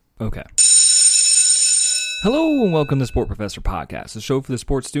Okay. Hello and welcome to Sport Professor Podcast, a show for the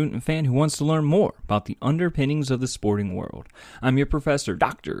sports student and fan who wants to learn more about the underpinnings of the sporting world. I'm your professor,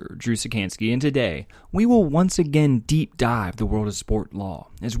 Dr. Drew Sikansky, and today we will once again deep dive the world of sport law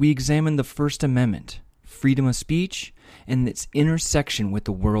as we examine the First Amendment, freedom of speech, and its intersection with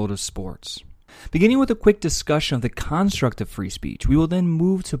the world of sports. Beginning with a quick discussion of the construct of free speech, we will then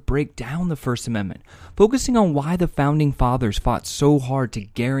move to break down the First Amendment, focusing on why the Founding Fathers fought so hard to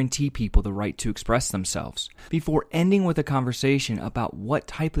guarantee people the right to express themselves, before ending with a conversation about what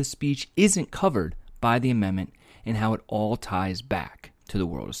type of speech isn't covered by the amendment and how it all ties back to the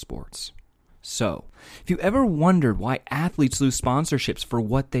world of sports. So, if you ever wondered why athletes lose sponsorships for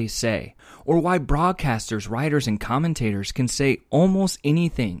what they say, or why broadcasters, writers, and commentators can say almost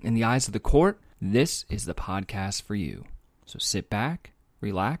anything in the eyes of the court, this is the podcast for you. So sit back,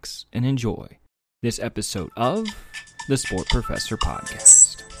 relax, and enjoy this episode of the Sport Professor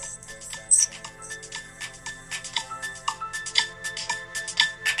Podcast.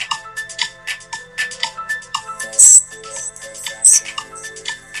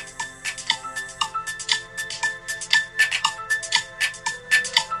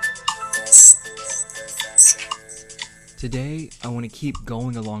 Today, I want to keep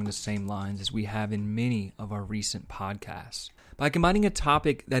going along the same lines as we have in many of our recent podcasts, by combining a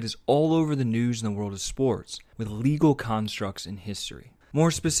topic that is all over the news in the world of sports with legal constructs in history.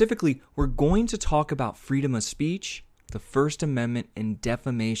 More specifically, we're going to talk about freedom of speech, the First Amendment, and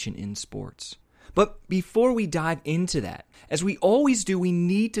defamation in sports. But before we dive into that, as we always do, we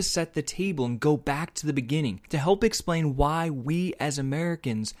need to set the table and go back to the beginning to help explain why we as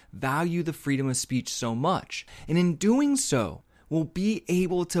Americans value the freedom of speech so much. And in doing so, we'll be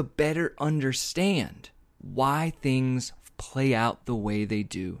able to better understand why things play out the way they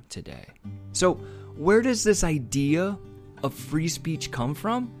do today. So, where does this idea of free speech come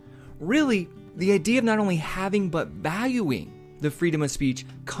from? Really, the idea of not only having but valuing the freedom of speech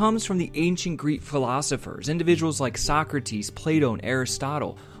comes from the ancient Greek philosophers, individuals like Socrates, Plato, and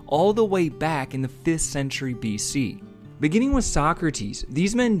Aristotle, all the way back in the 5th century BC. Beginning with Socrates,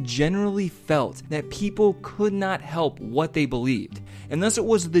 these men generally felt that people could not help what they believed, and thus it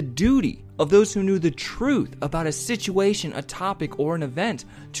was the duty of those who knew the truth about a situation, a topic, or an event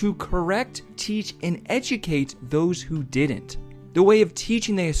to correct, teach, and educate those who didn't. The way of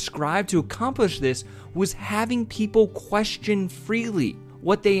teaching they ascribed to accomplish this was having people question freely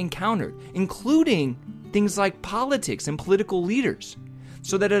what they encountered, including things like politics and political leaders,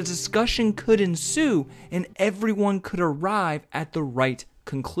 so that a discussion could ensue and everyone could arrive at the right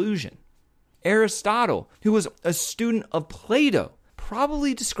conclusion. Aristotle, who was a student of Plato,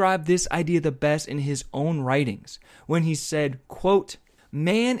 probably described this idea the best in his own writings when he said, quote,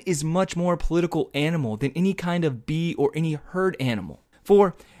 "Man is much more a political animal than any kind of bee or any herd animal.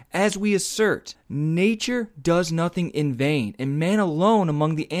 For, as we assert, nature does nothing in vain, and man alone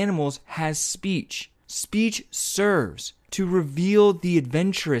among the animals has speech. Speech serves to reveal the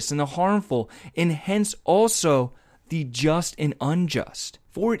adventurous and the harmful, and hence also the just and unjust.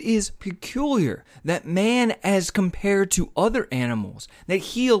 For it is peculiar that man, as compared to other animals, that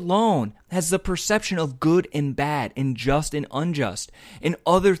he alone has the perception of good and bad, and just and unjust, and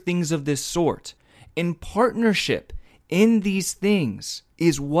other things of this sort. In partnership in these things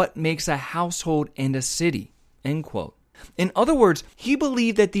is what makes a household and a city." End quote. In other words, he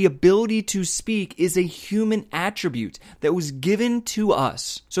believed that the ability to speak is a human attribute that was given to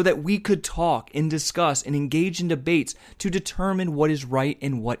us so that we could talk and discuss and engage in debates to determine what is right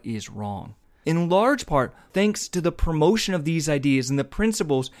and what is wrong. In large part, thanks to the promotion of these ideas and the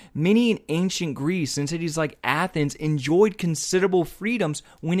principles, many in ancient Greece and cities like Athens enjoyed considerable freedoms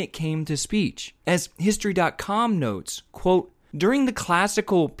when it came to speech. As History.com notes, quote, "During the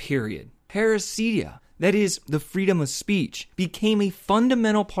classical period, parrhesia, that is, the freedom of speech, became a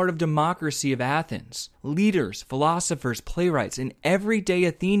fundamental part of democracy of Athens. Leaders, philosophers, playwrights, and everyday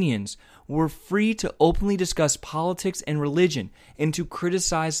Athenians were free to openly discuss politics and religion and to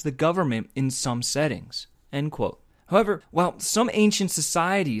criticize the government in some settings." End quote. However, while some ancient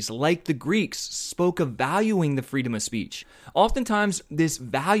societies, like the Greeks, spoke of valuing the freedom of speech, oftentimes this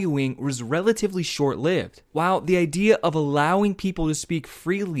valuing was relatively short-lived. While the idea of allowing people to speak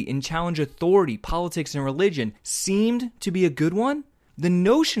freely and challenge authority, politics, and religion seemed to be a good one, the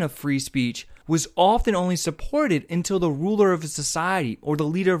notion of free speech was often only supported until the ruler of a society or the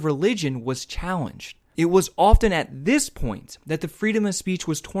leader of religion was challenged. It was often at this point that the freedom of speech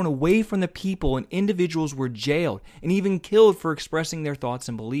was torn away from the people and individuals were jailed and even killed for expressing their thoughts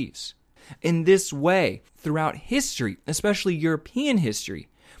and beliefs. In this way, throughout history, especially European history,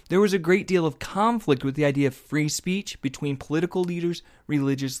 there was a great deal of conflict with the idea of free speech between political leaders,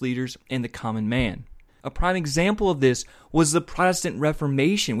 religious leaders, and the common man. A prime example of this was the Protestant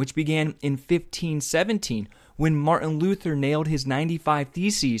Reformation, which began in 1517 when Martin Luther nailed his 95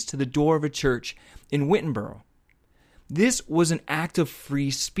 Theses to the door of a church in Wittenberg. This was an act of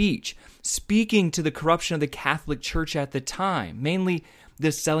free speech, speaking to the corruption of the Catholic Church at the time, mainly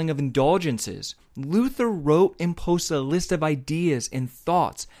the selling of indulgences. Luther wrote and posted a list of ideas and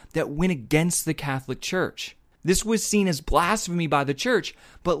thoughts that went against the Catholic Church. This was seen as blasphemy by the church,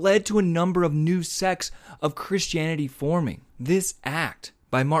 but led to a number of new sects of Christianity forming. This act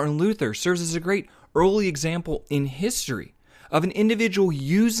by Martin Luther serves as a great early example in history of an individual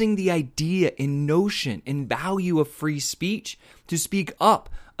using the idea and notion and value of free speech to speak up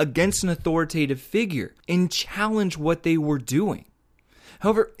against an authoritative figure and challenge what they were doing.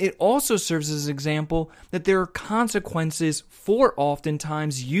 However, it also serves as an example that there are consequences for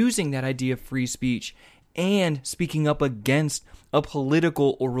oftentimes using that idea of free speech and speaking up against a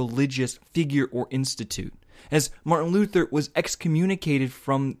political or religious figure or institute, as Martin Luther was excommunicated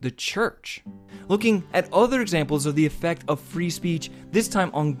from the church. Looking at other examples of the effect of free speech, this time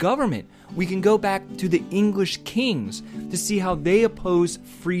on government, we can go back to the English kings to see how they opposed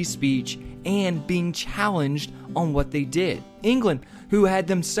free speech and being challenged on what they did. England, who had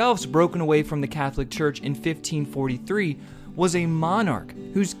themselves broken away from the Catholic Church in 1543, was a monarch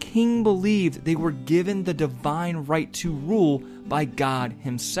whose king believed they were given the divine right to rule by God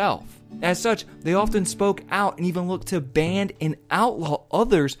himself. As such, they often spoke out and even looked to ban and outlaw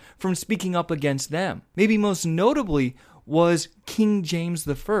others from speaking up against them. Maybe most notably was King James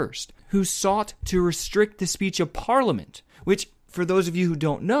I, who sought to restrict the speech of Parliament, which, for those of you who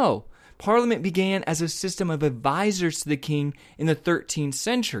don't know, Parliament began as a system of advisors to the king in the 13th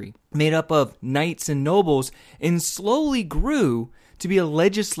century, made up of knights and nobles, and slowly grew to be a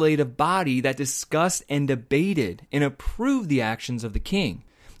legislative body that discussed and debated and approved the actions of the king.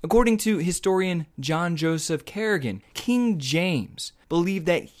 According to historian John Joseph Kerrigan, King James believed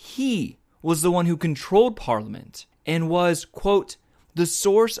that he was the one who controlled Parliament and was, quote, the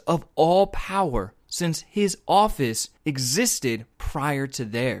source of all power since his office existed prior to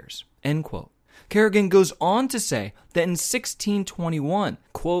theirs, end quote. Kerrigan goes on to say that in 1621,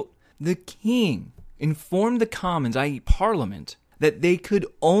 quote, the king informed the commons, i.e. Parliament, that they could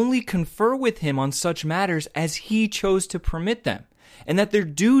only confer with him on such matters as he chose to permit them, and that their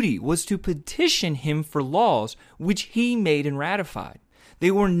duty was to petition him for laws which he made and ratified.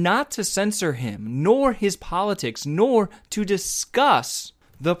 They were not to censor him, nor his politics, nor to discuss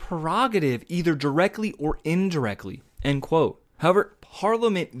the prerogative either directly or indirectly, end quote. However,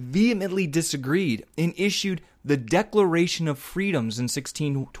 Parliament vehemently disagreed and issued the Declaration of Freedoms in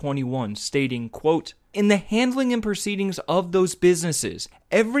 1621, stating, quote, in the handling and proceedings of those businesses,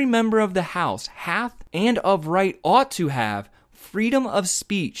 every member of the House hath and of right ought to have freedom of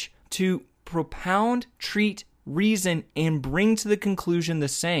speech to propound, treat, reason, and bring to the conclusion the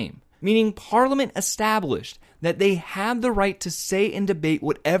same. Meaning Parliament established that they had the right to say and debate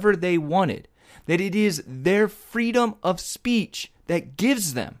whatever they wanted, that it is their freedom of speech that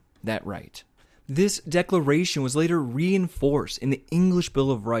gives them that right. This declaration was later reinforced in the English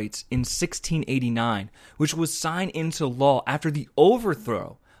Bill of Rights in 1689, which was signed into law after the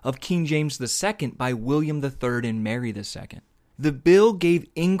overthrow of King James II by William III and Mary II. The bill gave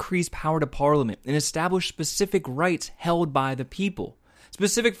increased power to Parliament and established specific rights held by the people.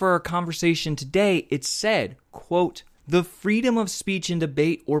 Specific for our conversation today, it said, quote, the freedom of speech and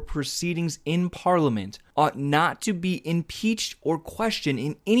debate or proceedings in Parliament ought not to be impeached or questioned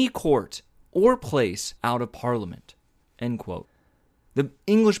in any court or place out of Parliament, end quote. The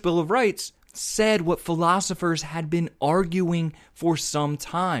English Bill of Rights said what philosophers had been arguing for some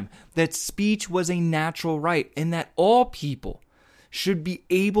time, that speech was a natural right and that all people should be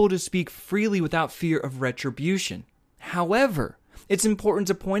able to speak freely without fear of retribution. However, it's important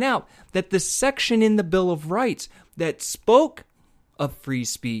to point out that the section in the Bill of Rights that spoke of free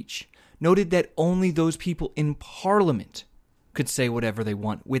speech noted that only those people in Parliament could say whatever they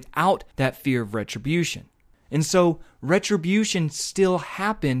want without that fear of retribution. And so retribution still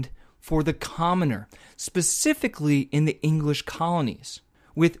happened for the commoner, specifically in the English colonies,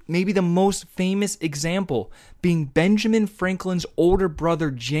 with maybe the most famous example being Benjamin Franklin's older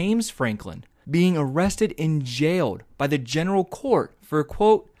brother James Franklin being arrested and jailed by the General Court for,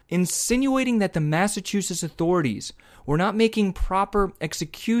 quote, insinuating that the Massachusetts authorities were not making proper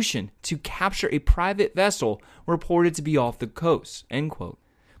execution to capture a private vessel reported to be off the coast, end quote.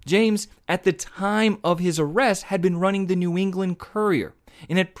 James, at the time of his arrest, had been running the New England Courier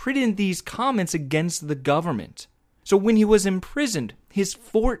and had printed these comments against the government. So when he was imprisoned, his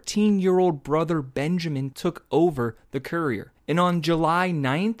 14-year-old brother Benjamin took over the Courier. And on July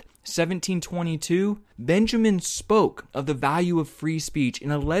 9th, 1722, Benjamin spoke of the value of free speech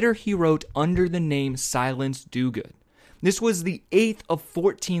in a letter he wrote under the name Silence Dogood. This was the 8th of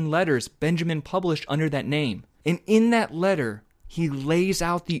 14 letters Benjamin published under that name. And in that letter, he lays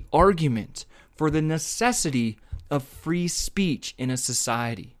out the argument for the necessity of free speech in a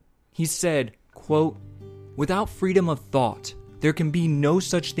society. He said, quote, "Without freedom of thought, there can be no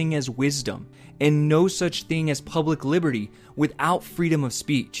such thing as wisdom, and no such thing as public liberty without freedom of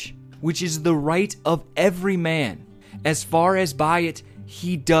speech, which is the right of every man, as far as by it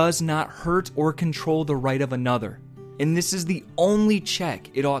he does not hurt or control the right of another. And this is the only check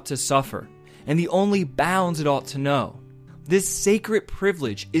it ought to suffer, and the only bounds it ought to know. This sacred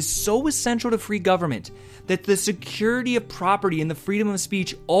privilege is so essential to free government that the security of property and the freedom of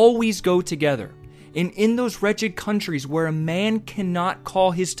speech always go together. And in those wretched countries where a man cannot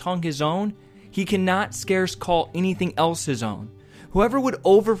call his tongue his own, he cannot scarce call anything else his own. Whoever would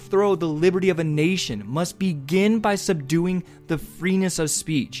overthrow the liberty of a nation must begin by subduing the freeness of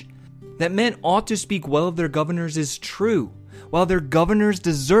speech. That men ought to speak well of their governors is true, while their governors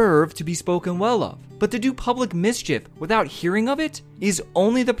deserve to be spoken well of. But to do public mischief without hearing of it is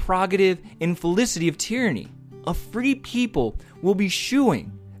only the prerogative and felicity of tyranny. A free people will be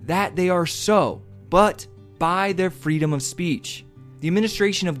shewing that they are so, but by their freedom of speech. The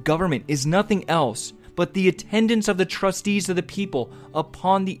administration of government is nothing else but the attendance of the trustees of the people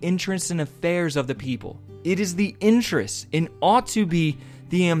upon the interests and affairs of the people. It is the interest and ought to be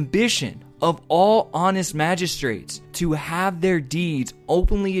the ambition of all honest magistrates to have their deeds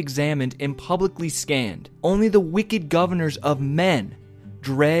openly examined and publicly scanned. Only the wicked governors of men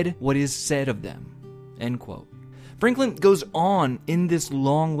dread what is said of them." End quote. Franklin goes on in this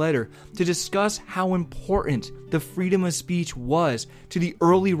long letter to discuss how important the freedom of speech was to the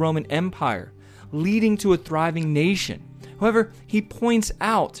early Roman Empire, leading to a thriving nation. However, he points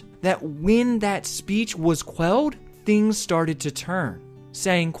out that when that speech was quelled, things started to turn,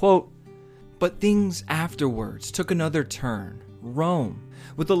 saying, quote, "But things afterwards took another turn. Rome,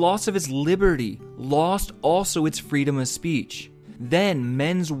 with the loss of its liberty, lost also its freedom of speech. Then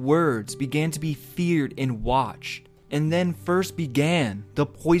men's words began to be feared and watched. And then first began the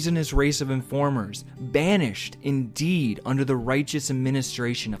poisonous race of informers, banished indeed under the righteous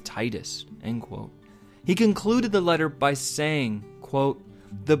administration of Titus." End quote. He concluded the letter by saying, quote,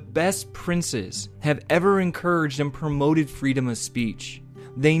 "The best princes have ever encouraged and promoted freedom of speech.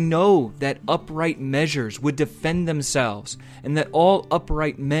 They know that upright measures would defend themselves, and that all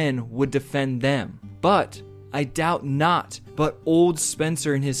upright men would defend them. But I doubt not but old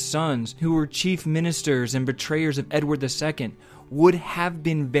Spencer and his sons, who were chief ministers and betrayers of Edward II, would have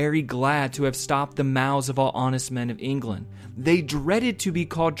been very glad to have stopped the mouths of all honest men of England. They dreaded to be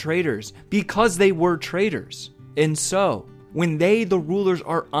called traitors because they were traitors. And so, when they, the rulers,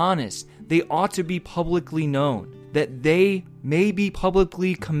 are honest, they ought to be publicly known, that they may be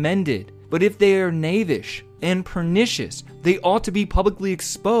publicly commended. But if they are knavish and pernicious, they ought to be publicly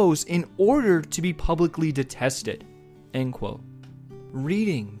exposed in order to be publicly detested." End quote.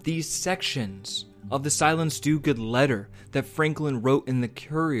 Reading these sections of the Silence Dogood letter that Franklin wrote in the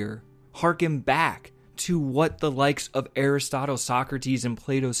Courier harken back to what the likes of Aristotle, Socrates, and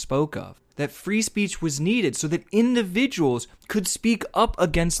Plato spoke of. That free speech was needed so that individuals could speak up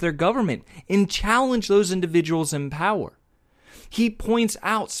against their government and challenge those individuals in power. He points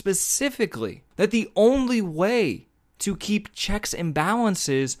out specifically that the only way to keep checks and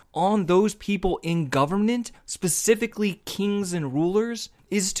balances on those people in government, specifically kings and rulers,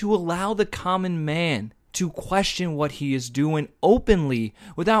 is to allow the common man to question what he is doing openly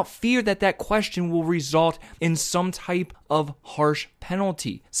without fear that that question will result in some type of harsh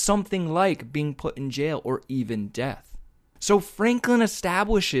penalty, something like being put in jail or even death. So Franklin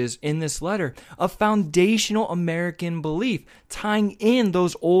establishes in this letter a foundational American belief, tying in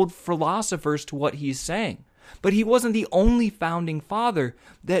those old philosophers to what he's saying. But he wasn't the only founding father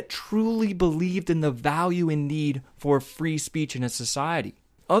that truly believed in the value and need for free speech in a society.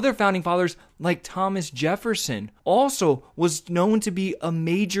 Other founding fathers, like Thomas Jefferson, also was known to be a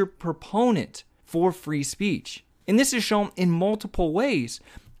major proponent for free speech. And this is shown in multiple ways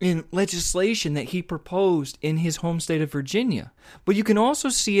in legislation that he proposed in his home state of Virginia. But you can also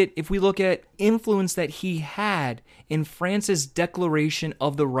see it if we look at influence that he had in France's Declaration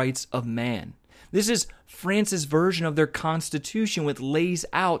of the Rights of Man. This is France's version of their constitution, which lays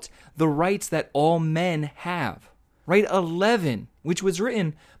out the rights that all men have. Right 11 which was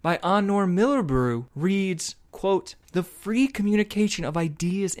written by Honor Millerbrew, reads, quote, "The free communication of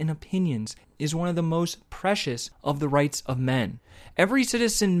ideas and opinions is one of the most precious of the rights of men. Every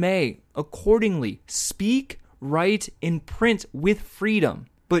citizen may, accordingly, speak, write, and print with freedom,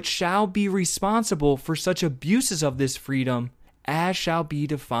 but shall be responsible for such abuses of this freedom as shall be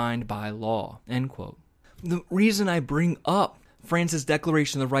defined by law," end quote. The reason I bring up France's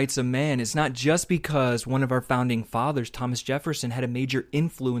Declaration of the Rights of Man is not just because one of our founding fathers, Thomas Jefferson, had a major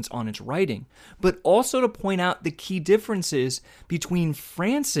influence on its writing, but also to point out the key differences between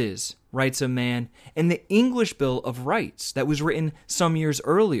France's Rights of Man and the English Bill of Rights that was written some years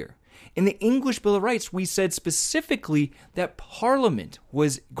earlier. In the English Bill of Rights, we said specifically that Parliament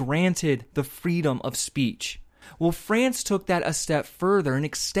was granted the freedom of speech. Well, France took that a step further and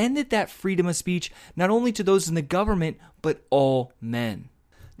extended that freedom of speech not only to those in the government, but all men.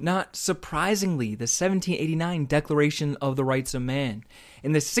 Not surprisingly, the 1789 Declaration of the Rights of Man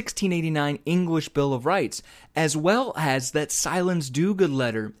and the 1689 English Bill of Rights, as well as that Silence Dogood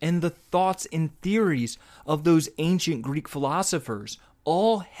letter and the thoughts and theories of those ancient Greek philosophers,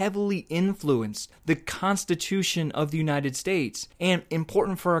 all heavily influenced the Constitution of the United States, and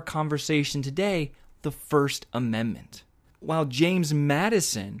important for our conversation today, the First Amendment. While James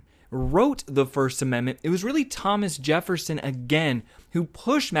Madison wrote the First Amendment, it was really Thomas Jefferson again who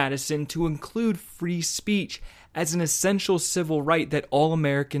pushed Madison to include free speech as an essential civil right that all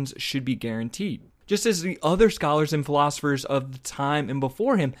Americans should be guaranteed. Just as the other scholars and philosophers of the time and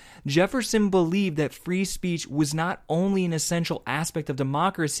before him, Jefferson believed that free speech was not only an essential aspect of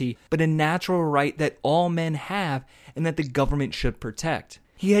democracy, but a natural right that all men have and that the government should protect.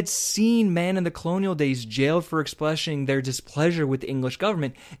 He had seen men in the colonial days jailed for expressing their displeasure with the English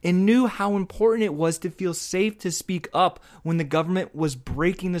government and knew how important it was to feel safe to speak up when the government was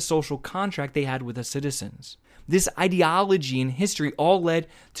breaking the social contract they had with the citizens. This ideology and history all led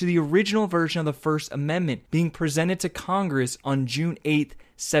to the original version of the First Amendment being presented to Congress on June 8,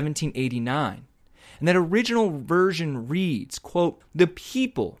 1789. And that original version reads, quote, "The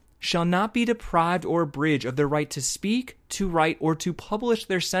people shall not be deprived or abridged of their right to speak, to write, or to publish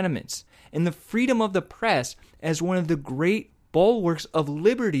their sentiments, and the freedom of the press, as one of the great bulwarks of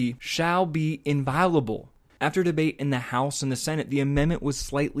liberty, shall be inviolable." After debate in the House and the Senate, the amendment was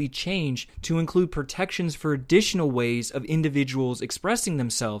slightly changed to include protections for additional ways of individuals expressing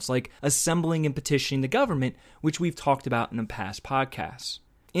themselves, like assembling and petitioning the government, which we've talked about in the past podcasts.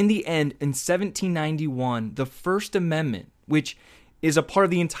 In the end, in 1791, the First Amendment, which is a part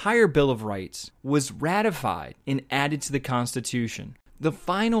of the entire Bill of Rights, was ratified and added to the Constitution. The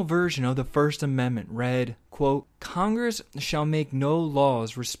final version of the First Amendment read, quote, "Congress shall make no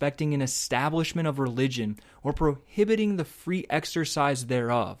laws respecting an establishment of religion or prohibiting the free exercise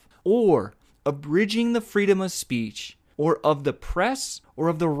thereof, or abridging the freedom of speech, or of the press, or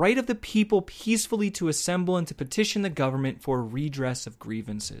of the right of the people peacefully to assemble and to petition the government for redress of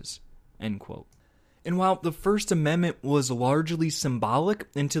grievances," end quote. And while the First Amendment was largely symbolic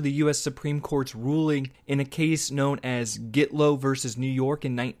until the U.S. Supreme Court's ruling in a case known as Gitlow versus New York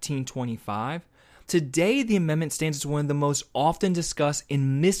in 1925, today the amendment stands as one of the most often discussed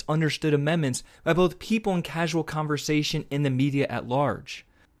and misunderstood amendments by both people in casual conversation and the media at large.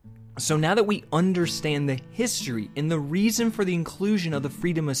 So now that we understand the history and the reason for the inclusion of the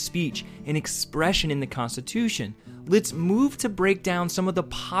freedom of speech and expression in the Constitution, let's move to break down some of the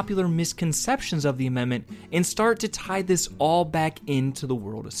popular misconceptions of the amendment and start to tie this all back into the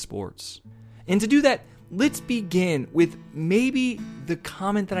world of sports. And to do that, let's begin with maybe the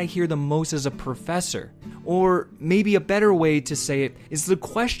comment that I hear the most as a professor, or maybe a better way to say it is the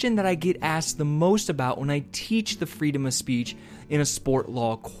question that I get asked the most about when I teach the freedom of speech in a sport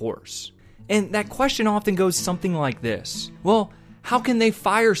law course. And that question often goes something like this: well, how can they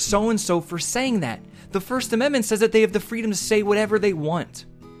fire so-and-so for saying that? The First Amendment says that they have the freedom to say whatever they want,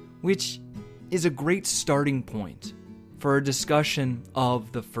 which is a great starting point for a discussion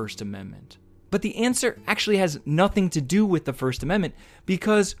of the First Amendment. But the answer actually has nothing to do with the First Amendment,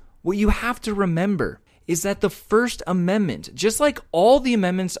 because what you have to remember is that the First Amendment, just like all the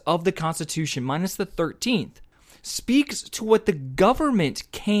amendments of the Constitution, minus the 13th, speaks to what the government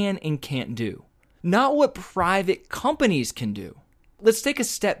can and can't do, not what private companies can do. Let's take a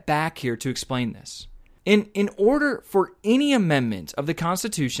step back here to explain this. In order for any amendment of the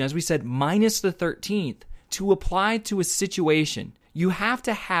Constitution, as we said, minus the 13th, to apply to a situation, you have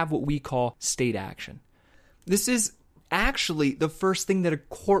to have what we call state action. This is actually the first thing that a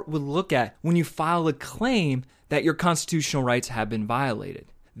court would look at when you file a claim that your constitutional rights have been violated.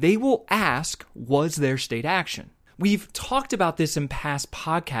 They will ask, was there state action? We've talked about this in past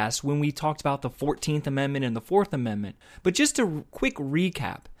podcasts when we talked about the 14th Amendment and the 4th Amendment, but just a quick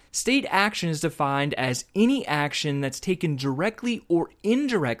recap. State action is defined as any action that's taken directly or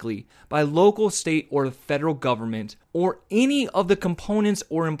indirectly by local, state, or the federal government, or any of the components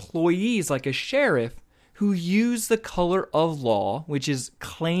or employees like a sheriff who use the color of law, which is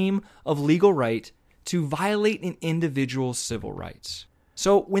claim of legal right, to violate an individual's civil rights.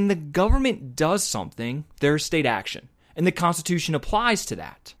 So when the government does something, there's state action, and the Constitution applies to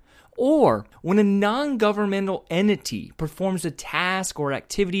that. Or when a non-governmental entity performs a task or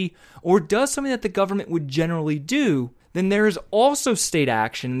activity or does something that the government would generally do, then there is also state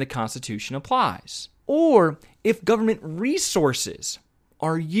action and the Constitution applies. Or if government resources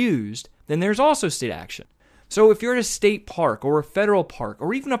are used, then there's also state action. So if you're at a state park or a federal park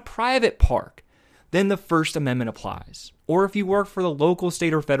or even a private park, then the First Amendment applies. Or if you work for the local,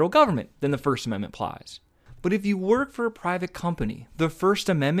 state, or federal government, then the First Amendment applies. But if you work for a private company, the First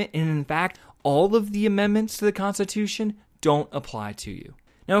Amendment, and in fact, all of the amendments to the Constitution don't apply to you.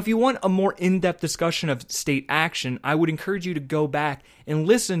 Now, if you want a more in-depth discussion of state action, I would encourage you to go back and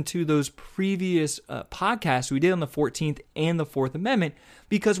listen to those previous podcasts we did on the 14th and the 4th Amendment,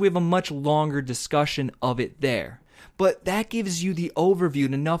 because we have a much longer discussion of it there. But that gives you the overview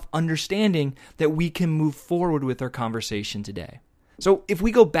and enough understanding that we can move forward with our conversation today. So if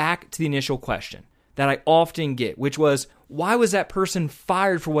we go back to the initial question that I often get, which was, why was that person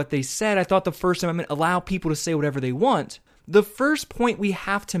fired for what they said? I thought the First Amendment allowed people to say whatever they want. The first point we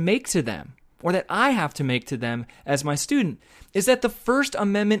have to make to them, or that I have to make to them as my student, is that the First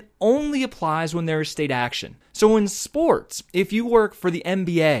Amendment only applies when there is state action. So in sports, if you work for the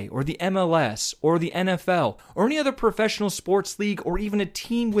NBA or the MLS or the NFL or any other professional sports league or even a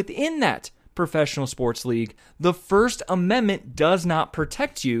team within that professional sports league, the First Amendment does not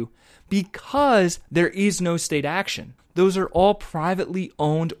protect you because there is no state action. Those are all privately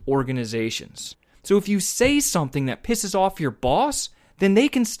owned organizations. So if you say something that pisses off your boss, then they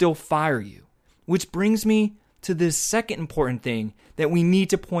can still fire you. Which brings me to the second important thing that we need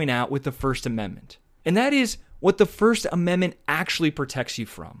to point out with the First Amendment. And that is what the First Amendment actually protects you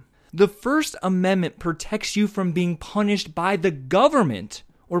from. The First Amendment protects you from being punished by the government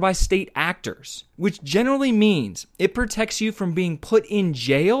or by state actors, which generally means it protects you from being put in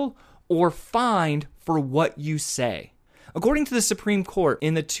jail or fined for what you say. According to the Supreme Court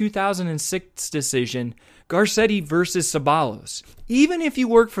in the 2006 decision, Garcetti versus Ceballos, even if you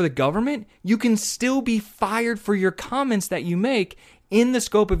work for the government, you can still be fired for your comments that you make in the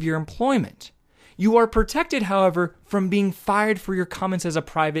scope of your employment. You are protected, however, from being fired for your comments as a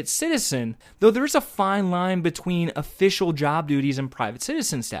private citizen, though there is a fine line between official job duties and private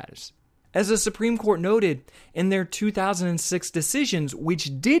citizen status. As the Supreme Court noted in their 2006 decisions,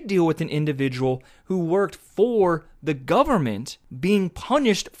 which did deal with an individual who worked for the government being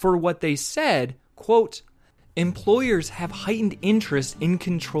punished for what they said, quote, employers have heightened interest in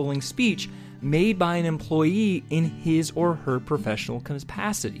controlling speech made by an employee in his or her professional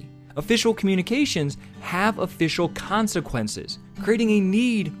capacity. Official communications have official consequences, creating a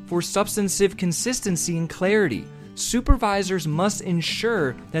need for substantive consistency and clarity. Supervisors must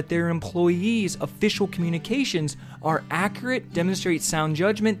ensure that their employees' official communications are accurate, demonstrate sound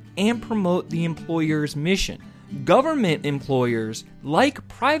judgment, and promote the employer's mission. Government employers, like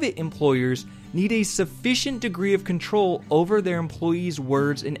private employers, need a sufficient degree of control over their employees'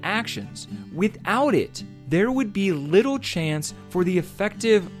 words and actions. Without it, there would be little chance for the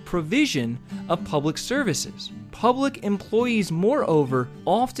effective provision of public services. Public employees, moreover,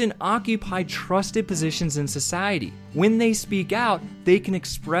 often occupy trusted positions in society. When they speak out, they can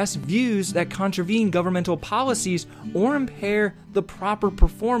express views that contravene governmental policies or impair the proper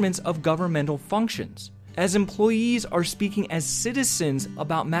performance of governmental functions. As employees are speaking as citizens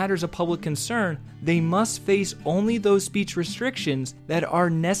about matters of public concern, they must face only those speech restrictions that are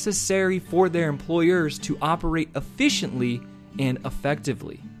necessary for their employers to operate efficiently and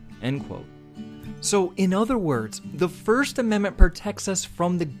effectively. End quote. So, in other words, the First Amendment protects us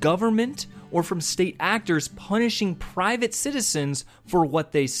from the government or from state actors punishing private citizens for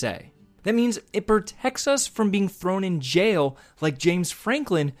what they say. That means it protects us from being thrown in jail like James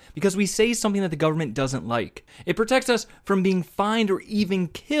Franklin because we say something that the government doesn't like. It protects us from being fined or even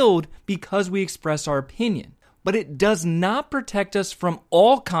killed because we express our opinion. But it does not protect us from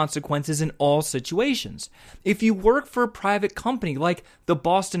all consequences in all situations. If you work for a private company like the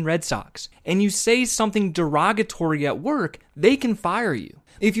Boston Red Sox and you say something derogatory at work, they can fire you.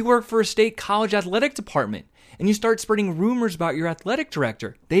 If you work for a state college athletic department and you start spreading rumors about your athletic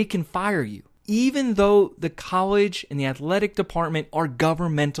director, they can fire you. even though the college and the athletic department are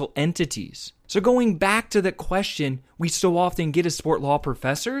governmental entities. So going back to the question we so often get as sport law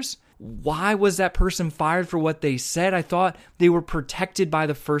professors, why was that person fired for what they said? I thought they were protected by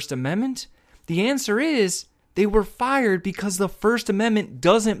the First Amendment. The answer is they were fired because the First Amendment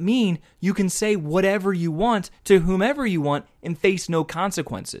doesn't mean you can say whatever you want to whomever you want and face no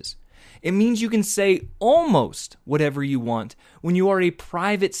consequences. It means you can say almost whatever you want when you are a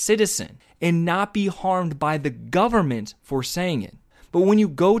private citizen and not be harmed by the government for saying it. But when you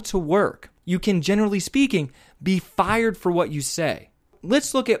go to work, you can, generally speaking, be fired for what you say.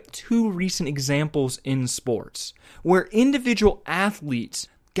 Let's look at two recent examples in sports where individual athletes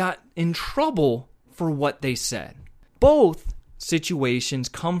got in trouble for what they said. Both situations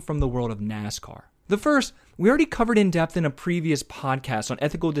come from the world of NASCAR. The first, we already covered in depth in a previous podcast on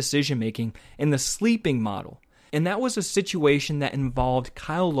ethical decision making and the sleeping model. And that was a situation that involved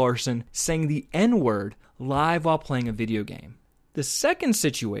Kyle Larson saying the N-word live while playing a video game. The second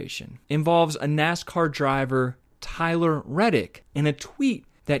situation involves a NASCAR driver, Tyler Reddick, in a tweet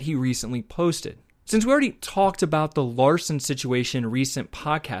that he recently posted. Since we already talked about the Larson situation in recent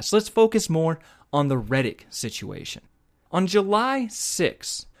podcasts, let's focus more on the Reddick situation. On July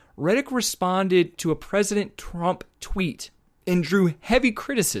 6th, Reddick responded to a President Trump tweet and drew heavy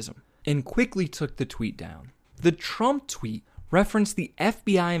criticism and quickly took the tweet down. The Trump tweet referenced the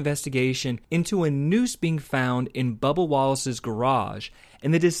FBI investigation into a noose being found in Bubba Wallace's garage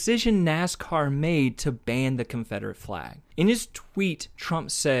and the decision NASCAR made to ban the Confederate flag. In his tweet,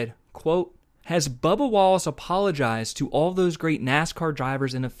 Trump said, quote, "Has Bubba Wallace apologized to all those great NASCAR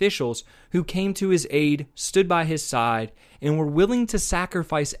drivers and officials who came to his aid, stood by his side, and were willing to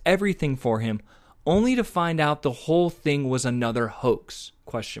sacrifice everything for him, only to find out the whole thing was another hoax?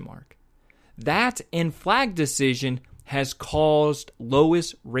 Question mark. That and flag decision has caused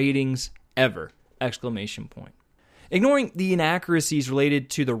lowest ratings ever! Exclamation point. Ignoring the inaccuracies related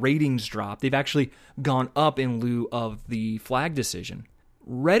to the ratings drop, they've actually gone up in lieu of the flag decision.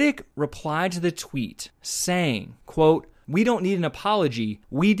 Reddick replied to the tweet saying, quote, "We don't need an apology.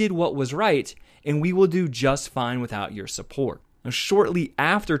 We did what was right, and we will do just fine without your support." Now, shortly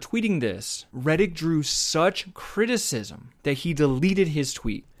after tweeting this, Reddick drew such criticism that he deleted his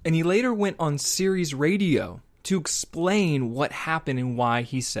tweet, and he later went on Sirius Radio to explain what happened and why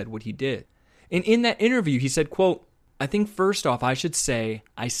he said what he did. And in that interview, he said, quote, "I think first off, I should say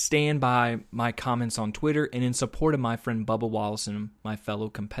I stand by my comments on Twitter and in support of my friend Bubba Wallace and my fellow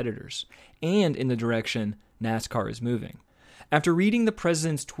competitors, and in the direction NASCAR is moving. After reading the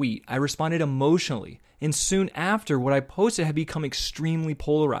president's tweet, I responded emotionally, and soon after, what I posted had become extremely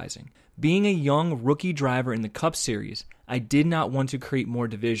polarizing. Being a young rookie driver in the Cup Series, I did not want to create more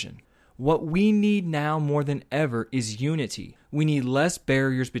division. What we need now more than ever is unity. We need less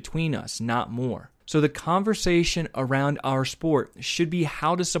barriers between us, not more. So the conversation around our sport should be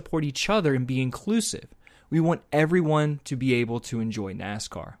how to support each other and be inclusive. We want everyone to be able to enjoy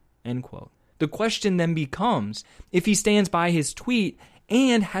NASCAR." End quote. The question then becomes, if he stands by his tweet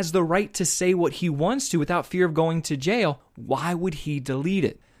and has the right to say what he wants to without fear of going to jail, why would he delete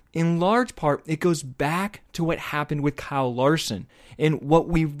it? In large part, it goes back to what happened with Kyle Larson and what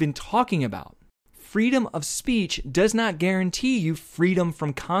we've been talking about. Freedom of speech does not guarantee you freedom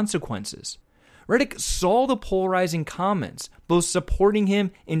from consequences. Reddick saw the polarizing comments, both supporting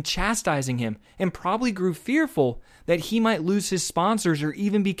him and chastising him, and probably grew fearful that he might lose his sponsors or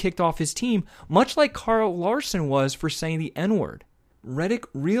even be kicked off his team, much like Kyle Larson was for saying the N-word. Reddick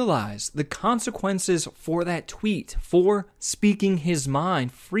realized the consequences for that tweet, for speaking his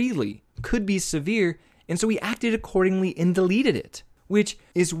mind freely, could be severe, and so he acted accordingly and deleted it, which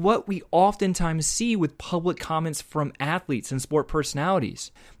is what we oftentimes see with public comments from athletes and sport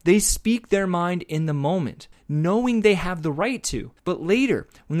personalities. They speak their mind in the moment, knowing they have the right to, but later,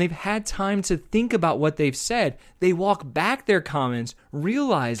 when they've had time to think about what they've said, they walk back their comments,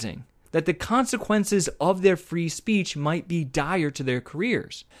 realizing that the consequences of their free speech might be dire to their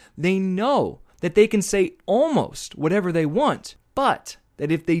careers. They know that they can say almost whatever they want, but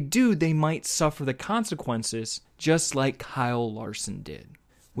that if they do, they might suffer the consequences, just like Kyle Larson did.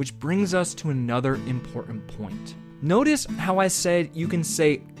 Which brings us to another important point. Notice how I said you can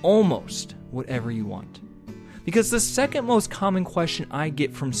say almost whatever you want. Because the second most common question I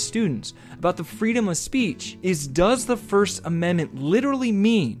get from students about the freedom of speech is, does the First Amendment literally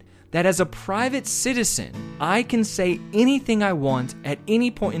mean that as a private citizen, I can say anything I want at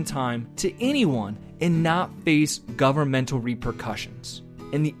any point in time to anyone and not face governmental repercussions?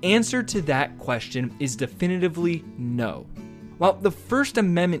 And the answer to that question is definitively no. While the First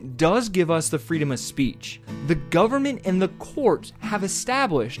Amendment does give us the freedom of speech, the government and the courts have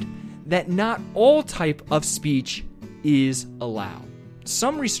established that not all type of speech is allowed.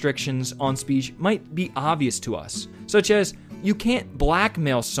 Some restrictions on speech might be obvious to us, such as you can't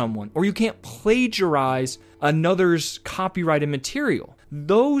blackmail someone or you can't plagiarize another's copyrighted material.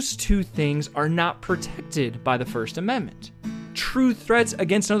 Those two things are not protected by the First Amendment. True threats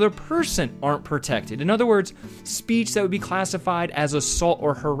against another person aren't protected. In other words, speech that would be classified as assault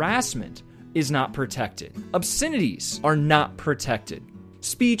or harassment is not protected. Obscenities are not protected.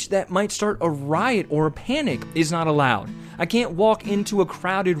 Speech that might start a riot or a panic is not allowed. I can't walk into a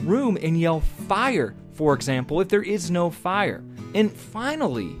crowded room and yell fire, for example, if there is no fire. And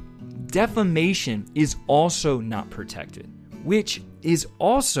finally, defamation is also not protected, which is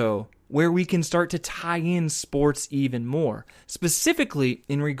also where we can start to tie in sports even more, specifically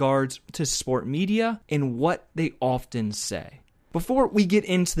in regards to sport media and what they often say. Before we get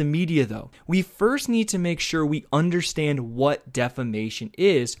into the media, though, we first need to make sure we understand what defamation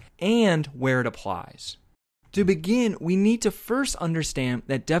is and where it applies. To begin, we need to first understand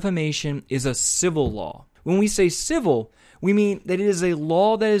that defamation is a civil law. When we say civil, we mean that it is a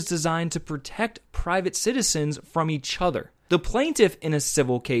law that is designed to protect private citizens from each other. The plaintiff in a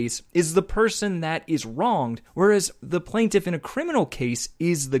civil case is the person that is wronged, whereas the plaintiff in a criminal case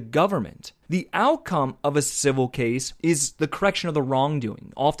is the government. The outcome of a civil case is the correction of the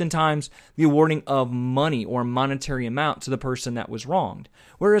wrongdoing, oftentimes the awarding of money or monetary amount to the person that was wronged.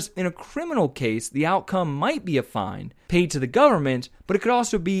 Whereas in a criminal case, the outcome might be a fine paid to the government, but it could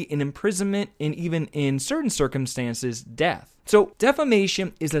also be an imprisonment and even in certain circumstances, death. So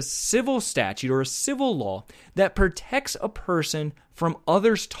defamation is a civil statute or a civil law that protects a person from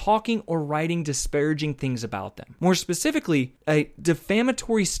others talking or writing disparaging things about them. More specifically, a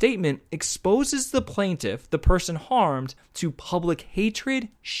defamatory statement exposes the plaintiff, the person harmed, to public hatred,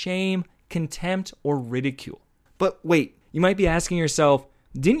 shame, contempt, or ridicule. But wait, you might be asking yourself,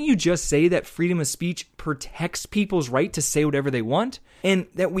 didn't you just say that freedom of speech protects people's right to say whatever they want? And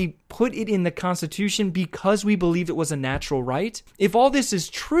that we put it in the Constitution because we believe it was a natural right? If all this is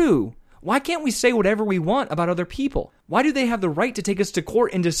true, why can't we say whatever we want about other people? Why do they have the right to take us to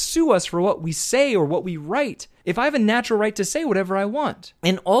court and to sue us for what we say or what we write if I have a natural right to say whatever I want?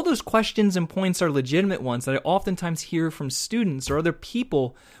 And all those questions and points are legitimate ones that I oftentimes hear from students or other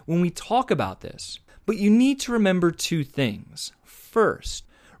people when we talk about this. But you need to remember two things. First,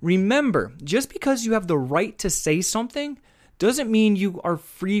 remember, just because you have the right to say something doesn't mean you are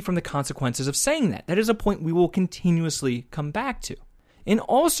free from the consequences of saying that. That is a point we will continuously come back to. And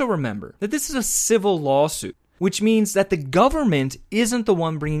also remember that this is a civil lawsuit, which means that the government isn't the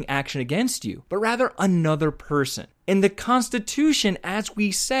one bringing action against you, but rather another person. And the Constitution, as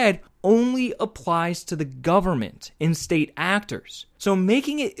we said, only applies to the government and state actors. So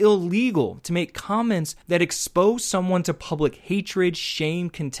making it illegal to make comments that expose someone to public hatred, shame,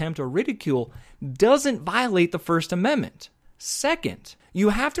 contempt, or ridicule doesn't violate the First Amendment. Second, you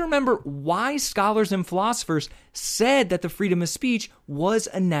have to remember why scholars and philosophers said that the freedom of speech was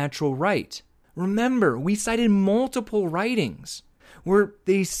a natural right. Remember, we cited multiple writings where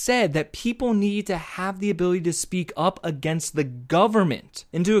they said that people need to have the ability to speak up against the government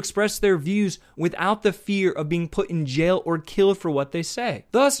and to express their views without the fear of being put in jail or killed for what they say.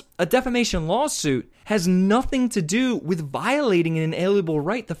 Thus, a defamation lawsuit has nothing to do with violating an inalienable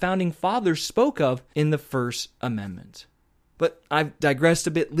right the Founding Fathers spoke of in the First Amendment. But I've digressed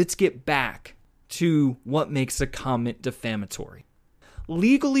a bit. Let's get back to what makes a comment defamatory.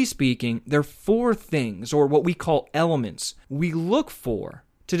 Legally speaking, there are four things, or what we call elements, we look for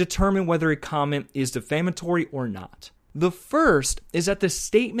to determine whether a comment is defamatory or not. The first is that the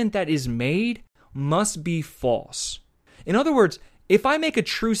statement that is made must be false. In other words, if I make a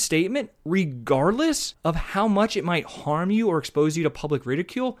true statement, regardless of how much it might harm you or expose you to public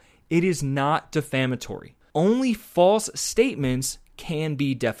ridicule, it is not defamatory. Only false statements can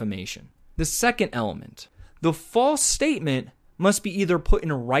be defamation. The second element, the false statement must be either put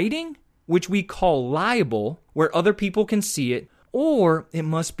in writing, which we call libel, where other people can see it, or it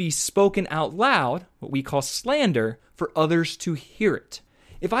must be spoken out loud, what we call slander, for others to hear it.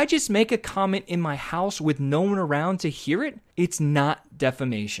 If I just make a comment in my house with no one around to hear it, it's not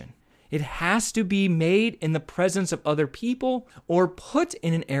defamation. It has to be made in the presence of other people or put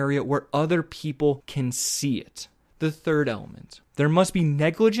in an area where other people can see it. The third element, there must be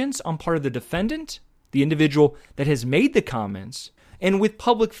negligence on part of the defendant, the individual that has made the comments, and with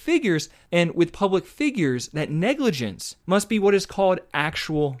public figures, that negligence must be what is called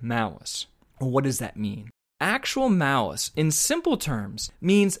actual malice. What does that mean? Actual malice, in simple terms,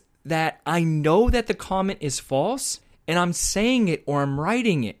 means that I know that the comment is false, and I'm saying it or I'm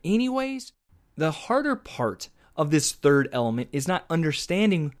writing it anyways. The harder part of this third element is not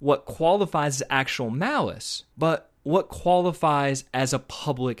understanding what qualifies as actual malice, but what qualifies as a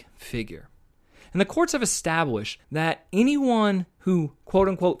public figure. And the courts have established that anyone who, quote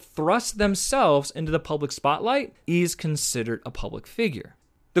unquote, thrusts themselves into the public spotlight is considered a public figure.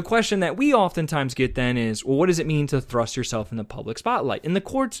 The question that we oftentimes get then is, well, what does it mean to thrust yourself in the public spotlight? And the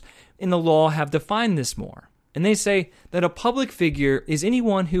courts in the law have defined this more. And they say that a public figure is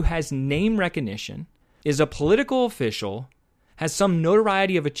anyone who has name recognition, is a political official, has some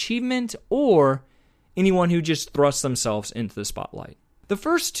notoriety of achievement, or anyone who just thrusts themselves into the spotlight. The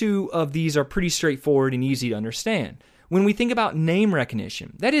first two of these are pretty straightforward and easy to understand. When we think about name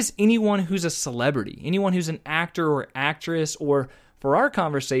recognition, that is anyone who's a celebrity, anyone who's an actor or actress, or for our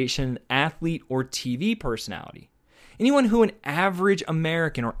conversation, athlete or TV personality. Anyone who an average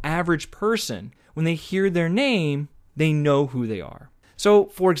American or average person, when they hear their name, they know who they are. So,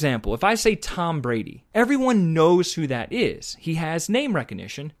 for example, if I say Tom Brady, everyone knows who that is. He has name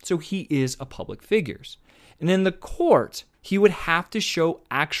recognition, so he is a public figure. And in the court, he would have to show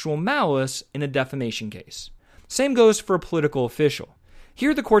actual malice in a defamation case. Same goes for a political official.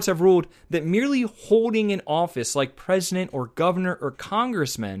 Here the courts have ruled that merely holding an office like president or governor or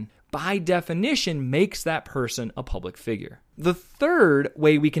congressman, by definition, makes that person a public figure. The third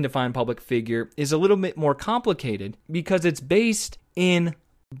way we can define public figure is a little bit more complicated because it's based in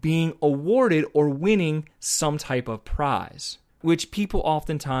being awarded or winning some type of prize, which people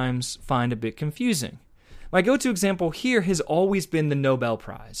oftentimes find a bit confusing. My go-to example here has always been the Nobel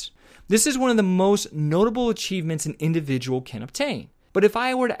Prize. This is one of the most notable achievements an individual can obtain. But if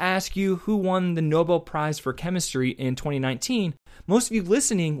I were to ask you who won the Nobel Prize for Chemistry in 2019, most of you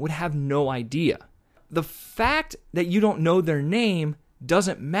listening would have no idea. The fact that you don't know their name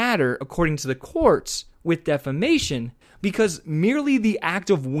doesn't matter according to the courts with defamation because merely the act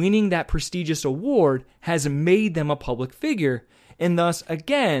of winning that prestigious award has made them a public figure, and thus,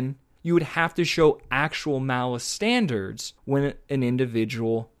 again, you would have to show actual malice standards when an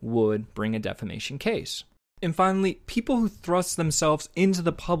individual would bring a defamation case. And finally, people who thrust themselves into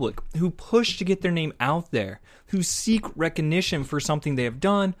the public, who push to get their name out there, who seek recognition for something they have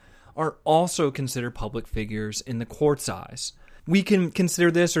done, are also considered public figures in the court's eyes. We can consider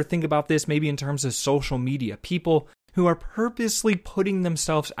this or think about this maybe in terms of social media. People who are purposely putting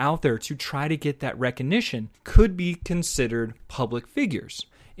themselves out there to try to get that recognition could be considered public figures.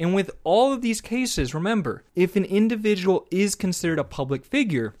 And with all of these cases, remember, if an individual is considered a public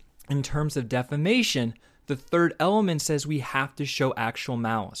figure, in terms of defamation, the third element says we have to show actual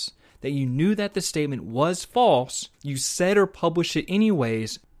malice. That you knew that the statement was false, you said or published it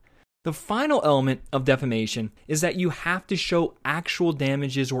anyways. The final element of defamation is that you have to show actual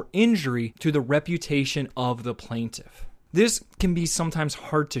damages or injury to the reputation of the plaintiff. This can be sometimes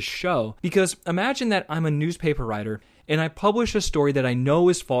hard to show because imagine that I'm a newspaper writer and I publish a story that I know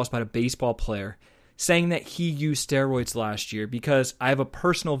is false about a baseball player, saying that he used steroids last year because I have a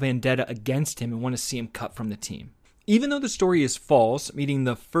personal vendetta against him and want to see him cut from the team. Even though the story is false, meaning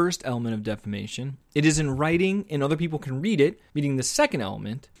the first element of defamation, it is in writing and other people can read it, meaning the second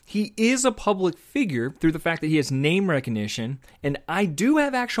element, he is a public figure through the fact that he has name recognition, and I do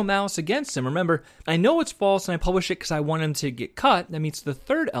have actual malice against him. Remember, I know it's false and I publish it because I want him to get cut. That meets the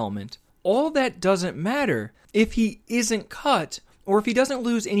third element. All that doesn't matter if he isn't cut or if he doesn't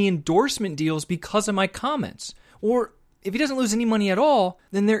lose any endorsement deals because of my comments, or if he doesn't lose any money at all,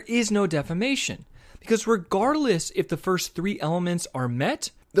 then there is no defamation. Because regardless if the first three elements are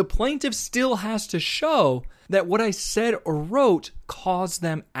met, the plaintiff still has to show that what I said or wrote caused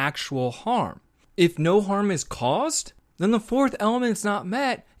them actual harm. If no harm is caused, then the fourth element is not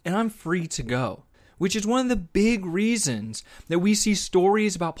met and I'm free to go. Which is one of the big reasons that we see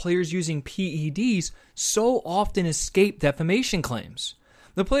stories about players using PEDs so often escape defamation claims.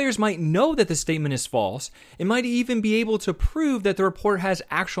 The players might know that the statement is false and might even be able to prove that the report has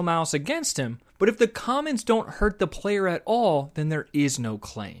actual malice against him, but if the comments don't hurt the player at all, then there is no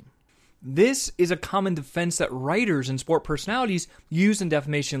claim. This is a common defense that writers and sport personalities use in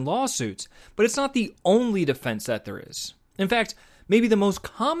defamation lawsuits, but it's not the only defense that there is. In fact, maybe the most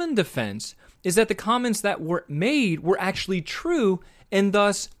common defense is that the comments that were made were actually true and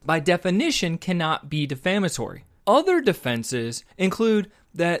thus, by definition, cannot be defamatory. Other defenses include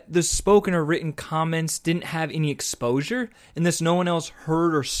that the spoken or written comments didn't have any exposure and thus no one else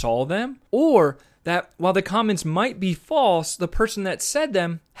heard or saw them, or that while the comments might be false, the person that said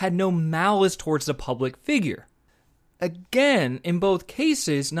them had no malice towards the public figure. Again, in both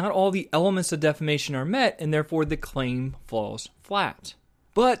cases, not all the elements of defamation are met and therefore the claim falls flat.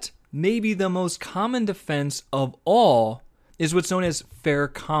 But maybe the most common defense of all is what's known as fair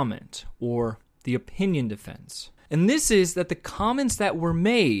comment or the opinion defense. And this is that the comments that were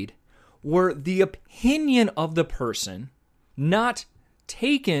made were the opinion of the person, not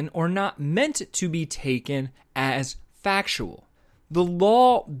taken or not meant to be taken as factual. The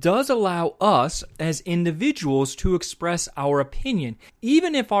law does allow us as individuals to express our opinion,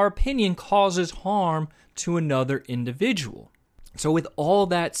 even if our opinion causes harm to another individual. So with all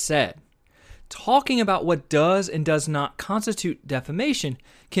that said, talking about what does and does not constitute defamation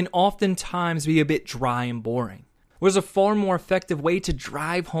can oftentimes be a bit dry and boring. Whereas a far more effective way to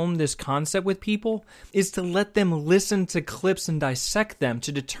drive home this concept with people is to let them listen to clips and dissect them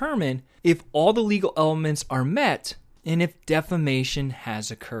to determine if all the legal elements are met and if defamation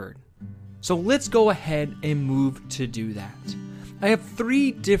has occurred. So let's go ahead and move to do that. I have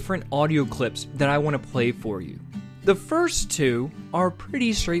 3 different audio clips that I want to play for you. The first 2 are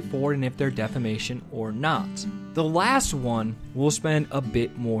pretty straightforward in if they're defamation or not. The last one we'll spend a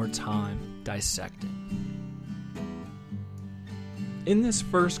bit more time dissecting. In this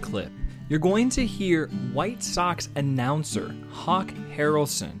first clip, you're going to hear White Sox announcer Hawk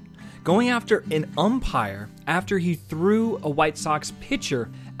Harrelson going after an umpire after he threw a White Sox pitcher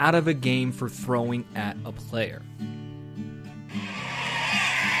out of a game for throwing at a player.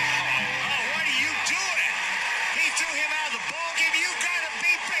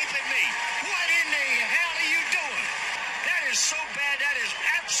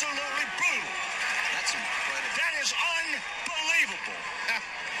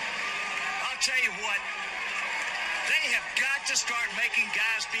 Tell you what, they have got to start making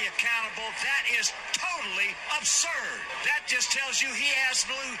guys be accountable. That is totally absurd. That just tells you he has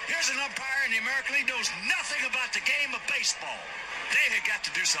blue. Here's an umpire in the American League knows nothing about the game of baseball. They have got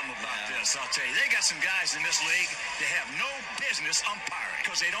to do something about this, I'll tell you. They got some guys in this league that have no business umpiring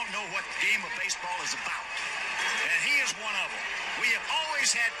because they don't know what the game of baseball is about. And he is one of them. We have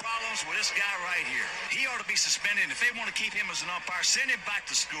always had problems with this guy right here. He ought to be suspended. If they want to keep him as an umpire, send him back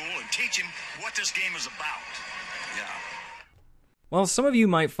to school and teach him what this game is about. Yeah. While some of you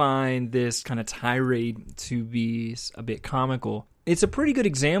might find this kind of tirade to be a bit comical, it's a pretty good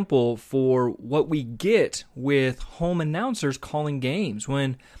example for what we get with home announcers calling games.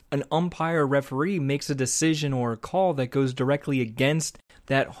 When an umpire or referee makes a decision or a call that goes directly against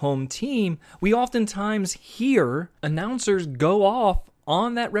that home team, we oftentimes hear announcers go off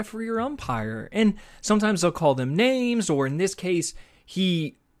on that referee or umpire. And sometimes they'll call them names, or in this case,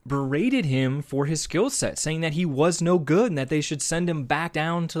 he berated him for his skill set, saying that he was no good and that they should send him back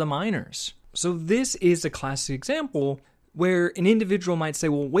down to the minors. So this is a classic example where an individual might say,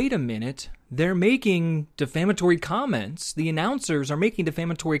 well, wait a minute, they're making defamatory comments. The announcers are making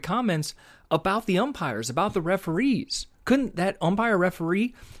defamatory comments about the umpires, about the referees. Couldn't that umpire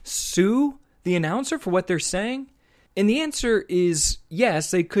referee sue the announcer for what they're saying? And the answer is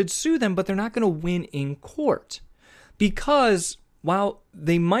yes, they could sue them, but they're not going to win in court. Because while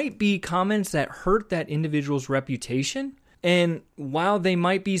they might be comments that hurt that individual's reputation, and while they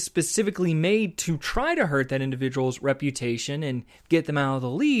might be specifically made to try to hurt that individual's reputation and get them out of the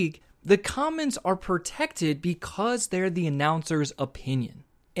league, the comments are protected because they're the announcer's opinion.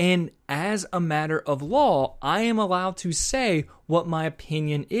 And as a matter of law, I am allowed to say what my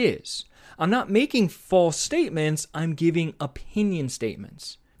opinion is. I'm not making false statements, I'm giving opinion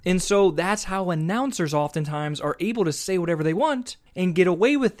statements. And so that's how announcers oftentimes are able to say whatever they want and get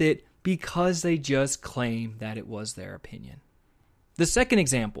away with it because they just claim that it was their opinion. The second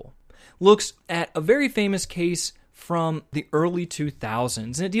example looks at a very famous case from the early 2000s,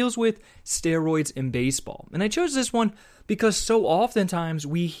 and it deals with steroids in baseball. And I chose this one because so oftentimes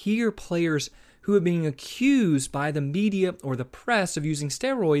we hear players who are being accused by the media or the press of using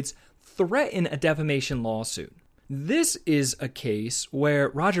steroids threaten a defamation lawsuit. This is a case where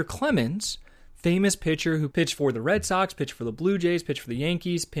Roger Clemens, famous pitcher who pitched for the Red Sox, pitched for the Blue Jays, pitched for the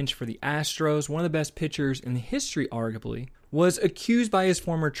Yankees, pitched for the Astros, one of the best pitchers in history arguably, was accused by his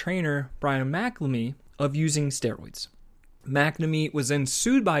former trainer, Brian McNamee, of using steroids. McNamee was then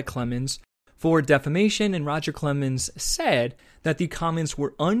sued by Clemens for defamation, and Roger Clemens said that the comments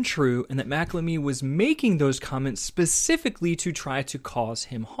were untrue and that McNamee was making those comments specifically to try to cause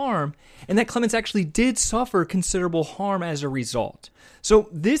him harm, and that Clemens actually did suffer considerable harm as a result. So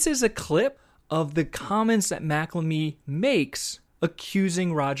this is a clip of the comments that McNamee makes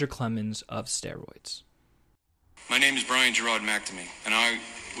accusing Roger Clemens of steroids. My name is Brian Gerard McNamee, and I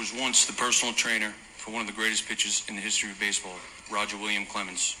was once the personal trainer for one of the greatest pitchers in the history of baseball, Roger William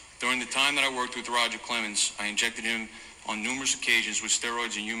Clemens. During the time that I worked with Roger Clemens, I injected him on numerous occasions with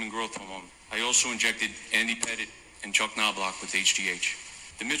steroids and human growth hormone. I also injected Andy Pettit and Chuck Knobloch with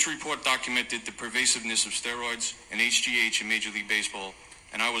HGH. The Mitchell Report documented the pervasiveness of steroids and HGH in Major League Baseball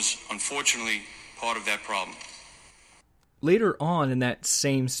and I was unfortunately part of that problem. Later on in that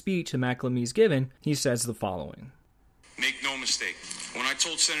same speech that McNamee's given, he says the following. Make no mistake, when I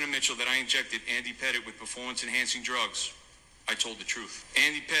told Senator Mitchell that I injected Andy Pettit with performance-enhancing drugs, I told the truth.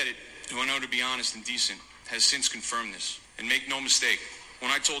 Andy Pettit, who I know to be honest and decent, has since confirmed this. And make no mistake,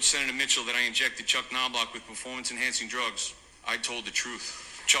 when I told Senator Mitchell that I injected Chuck Knobloch with performance-enhancing drugs, I told the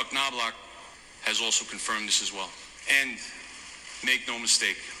truth. Chuck Knobloch has also confirmed this as well. And make no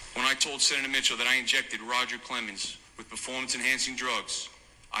mistake, when I told Senator Mitchell that I injected Roger Clemens with performance-enhancing drugs,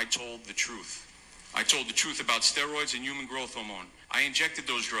 I told the truth. I told the truth about steroids and human growth hormone. I injected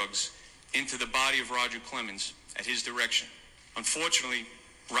those drugs into the body of Roger Clemens at his direction. Unfortunately,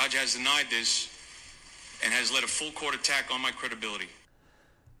 Roger has denied this and has led a full court attack on my credibility.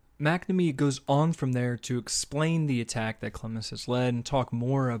 McNamee goes on from there to explain the attack that Clemens has led and talk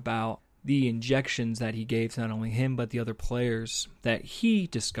more about the injections that he gave to not only him but the other players that he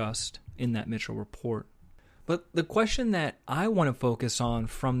discussed in that Mitchell report. But the question that I want to focus on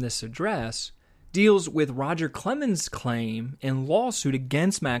from this address deals with Roger Clemens' claim and lawsuit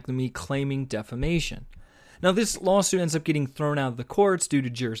against McNamee claiming defamation. Now, this lawsuit ends up getting thrown out of the courts due to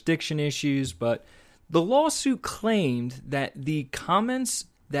jurisdiction issues, but the lawsuit claimed that the comments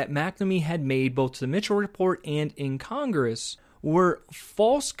that McNamee had made both to the Mitchell report and in Congress were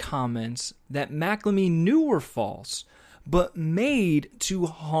false comments that McNamee knew were false, but made to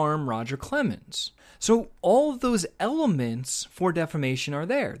harm Roger Clemens. So all of those elements for defamation are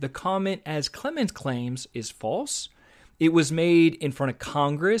there. The comment, as Clemens claims, is false. It was made in front of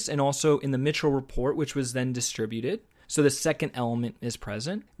Congress and also in the Mitchell report, which was then distributed. So the second element is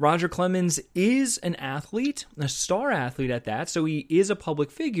present. Roger Clemens is an athlete, a star athlete at that, so he is a public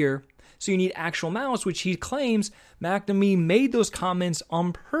figure. So you need actual malice, which he claims McNamee made those comments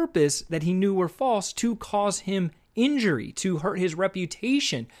on purpose that he knew were false to cause him injury, to hurt his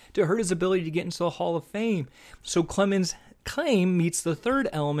reputation, to hurt his ability to get into the Hall of Fame. So Clemens' claim meets the third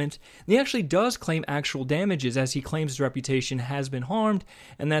element. And he actually does claim actual damages as he claims his reputation has been harmed,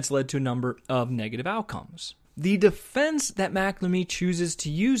 and that's led to a number of negative outcomes. The defense that McNamee chooses to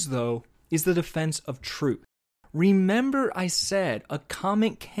use, though, is the defense of truth. Remember, I said a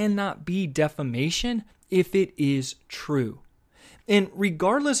comment cannot be defamation if it is true. And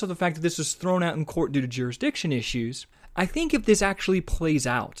regardless of the fact that this was thrown out in court due to jurisdiction issues, I think if this actually plays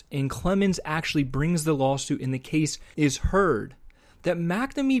out and Clemens actually brings the lawsuit and the case is heard, that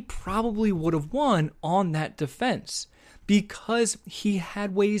McNamee probably would have won on that defense because he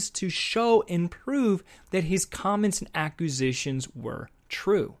had ways to show and prove that his comments and accusations were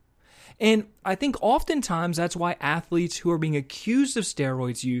true. And I think oftentimes that's why athletes who are being accused of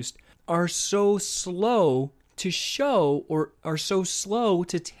steroids use are so slow to show or are so slow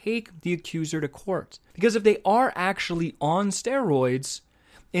to take the accuser to court. Because if they are actually on steroids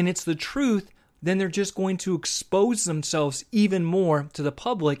and it's the truth, then they're just going to expose themselves even more to the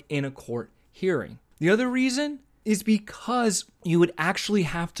public in a court hearing. The other reason is because you would actually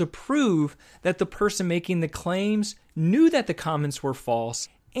have to prove that the person making the claims knew that the comments were false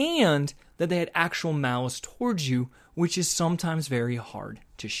and that they had actual malice towards you, which is sometimes very hard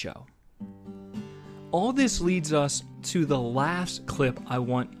to show. All this leads us to the last clip I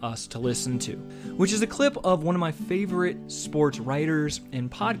want us to listen to, which is a clip of one of my favorite sports writers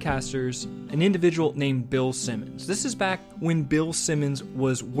and podcasters, an individual named Bill Simmons. This is back when Bill Simmons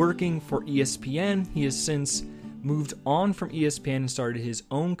was working for ESPN. He has since moved on from ESPN and started his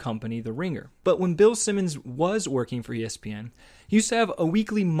own company, The Ringer. But when Bill Simmons was working for ESPN, he used to have a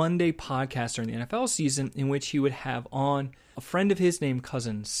weekly Monday podcast during the NFL season in which he would have on a friend of his named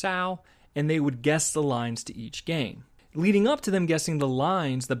Cousin Sal, and they would guess the lines to each game. Leading up to them guessing the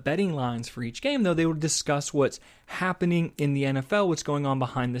lines, the betting lines for each game, though, they would discuss what's happening in the NFL, what's going on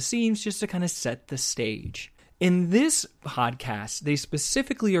behind the scenes, just to kind of set the stage. In this podcast, they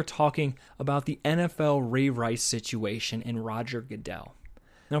specifically are talking about the NFL Ray Rice situation and Roger Goodell.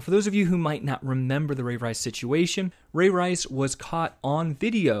 Now, for those of you who might not remember the Ray Rice situation, Ray Rice was caught on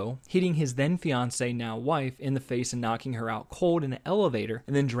video hitting his then fiancée, now wife, in the face and knocking her out cold in an elevator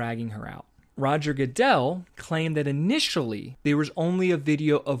and then dragging her out. Roger Goodell claimed that initially there was only a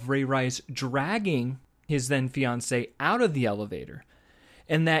video of Ray Rice dragging his then fiancée out of the elevator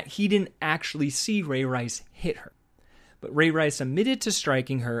and that he didn't actually see Ray Rice hit her. But Ray Rice admitted to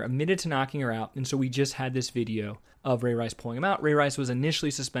striking her, admitted to knocking her out, and so we just had this video of Ray Rice pulling him out. Ray Rice was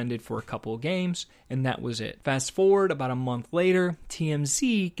initially suspended for a couple of games, and that was it. Fast forward about a month later,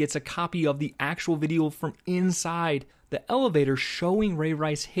 TMZ gets a copy of the actual video from inside the elevator showing Ray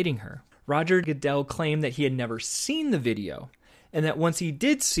Rice hitting her. Roger Goodell claimed that he had never seen the video, and that once he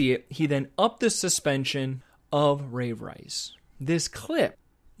did see it, he then upped the suspension of Ray Rice. This clip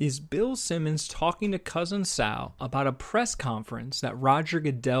is Bill Simmons talking to Cousin Sal about a press conference that Roger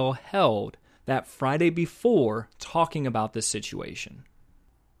Goodell held that Friday before, talking about this situation.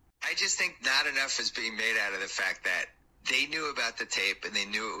 I just think not enough is being made out of the fact that they knew about the tape and they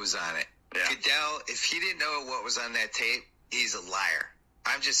knew it was on it. Yeah. Goodell, if he didn't know what was on that tape, he's a liar.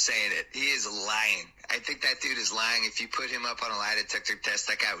 I'm just saying it. He is lying. I think that dude is lying. If you put him up on a lie detector test,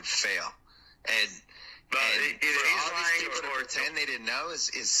 that guy would fail. And for all these people to pretend they didn't know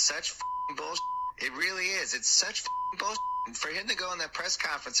is such f***ing bullshit. It really is. It's such f***ing bullshit. And for him to go on that press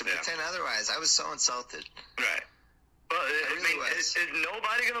conference and pretend otherwise, I was so insulted. Right. Well, is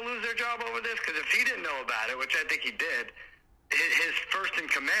nobody going to lose their job over this? Because if he didn't know about it, which I think he did, his first in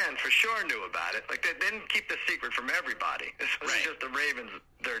command for sure knew about it. Like, they didn't keep the secret from everybody. This wasn't just the Ravens'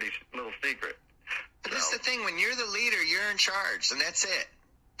 dirty little secret. But this is the thing. When you're the leader, you're in charge, and that's it.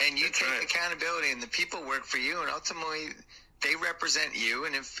 And you take accountability, and the people work for you, and ultimately they represent you.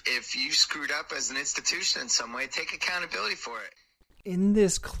 And if you screwed up as an institution in some way, take accountability for it. In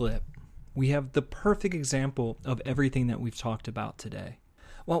this clip, we have the perfect example of everything that we've talked about today.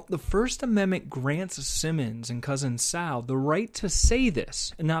 While the First Amendment grants Simmons and Cousin Sal the right to say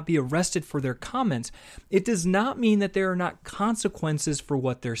this and not be arrested for their comments, it does not mean that there are not consequences for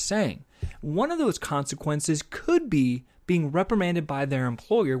what they're saying. One of those consequences could be being reprimanded by their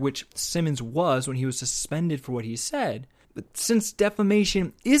employer, which Simmons was when he was suspended for what he said. But since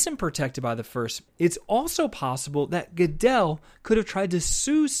defamation isn't protected by the First, it's also possible that Goodell could have tried to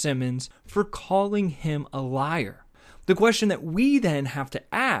sue Simmons for calling him a liar. The question that we then have to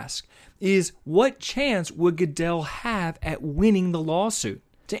ask is, what chance would Goodell have at winning the lawsuit?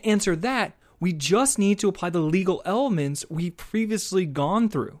 To answer that, we just need to apply the legal elements we've previously gone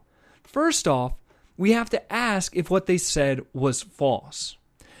through. First off, we have to ask if what they said was false.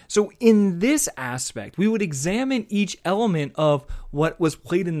 So in this aspect, we would examine each element of what was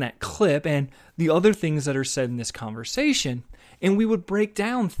played in that clip and the other things that are said in this conversation, and we would break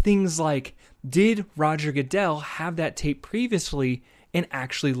down things like, did Roger Goodell have that tape previously and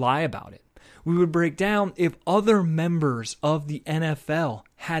actually lie about it? We would break down if other members of the NFL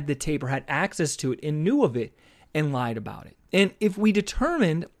had the tape or had access to it and knew of it and lied about it. And if we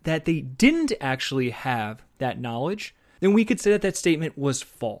determined that they didn't actually have that knowledge, then we could say that that statement was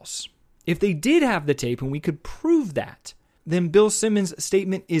false. If they did have the tape and we could prove that, then Bill Simmons'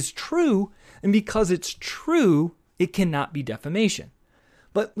 statement is true, and because it's true, it cannot be defamation.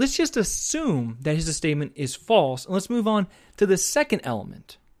 But let's just assume that his statement is false, and let's move on to the second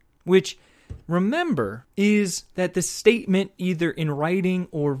element, which, remember, is that the statement, either in writing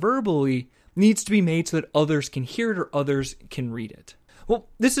or verbally, needs to be made so that others can hear it or others can read it. Well,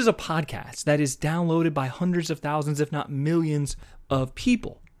 this is a podcast that is downloaded by hundreds of thousands, if not millions, of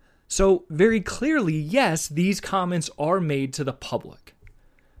people. So very clearly, yes, these comments are made to the public.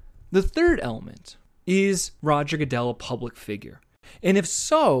 The third element is Roger Goodell a public figure? And if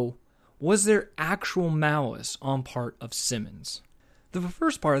so, was there actual malice on part of Simmons? The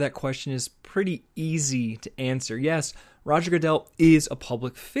first part of that question is pretty easy to answer. Yes, Roger Goodell is a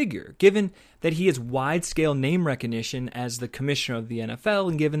public figure, given that he has wide-scale name recognition as the commissioner of the NFL,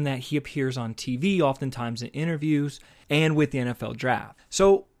 and given that he appears on TV oftentimes in interviews and with the NFL draft.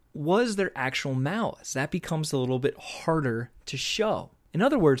 So, was there actual malice? That becomes a little bit harder to show. In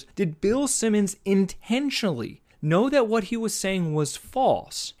other words, did Bill Simmons intentionally know that what he was saying was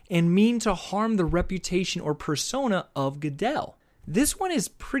false and mean to harm the reputation or persona of Goodell? This one is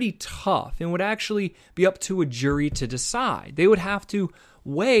pretty tough and would actually be up to a jury to decide. They would have to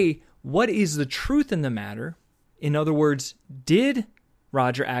weigh what is the truth in the matter. In other words, did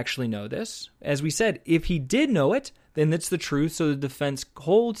Roger actually know this? As we said, if he did know it, then it's the truth, so the defense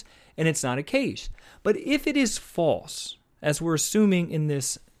holds and it's not a case. But if it is false, as we're assuming in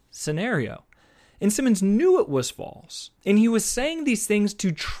this scenario, and Simmons knew it was false, and he was saying these things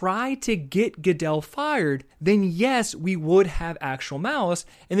to try to get Goodell fired, then yes, we would have actual malice,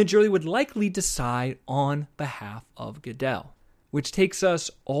 and the jury would likely decide on behalf of Goodell. Which takes us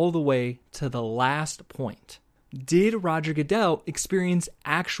all the way to the last point. Did Roger Goodell experience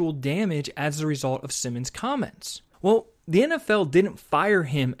actual damage as a result of Simmons' comments? Well, the NFL didn't fire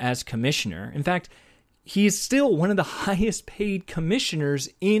him as commissioner. In fact, he is still one of the highest paid commissioners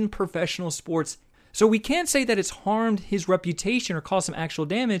in professional sports. So we can't say that it's harmed his reputation or caused some actual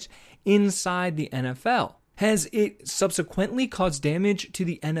damage inside the NFL. Has it subsequently caused damage to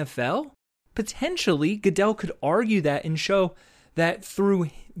the NFL? Potentially, Goodell could argue that and show that through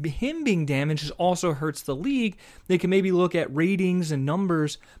him being damaged also hurts the league. They can maybe look at ratings and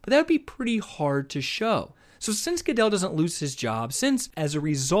numbers, but that would be pretty hard to show. So since Goodell doesn't lose his job, since as a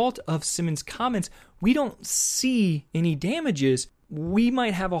result of Simmons' comments, we don't see any damages, we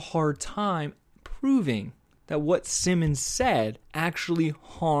might have a hard time proving that what Simmons said actually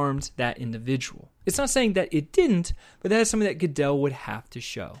harmed that individual. It's not saying that it didn't, but that is something that Goodell would have to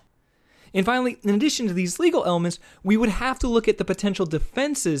show. And finally, in addition to these legal elements, we would have to look at the potential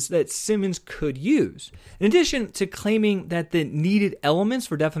defenses that Simmons could use. In addition to claiming that the needed elements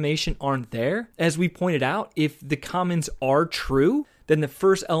for defamation aren't there, as we pointed out, if the comments are true, then the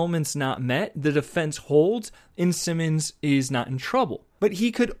first element's not met, the defense holds, and Simmons is not in trouble. But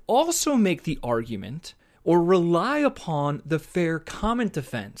he could also make the argument or rely upon the fair comment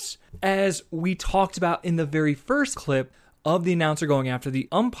defense, as we talked about in the very first clip of the announcer going after the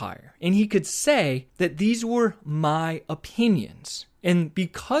umpire. And he could say that these were my opinions. And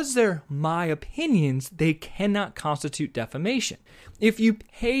because they're my opinions, they cannot constitute defamation. If you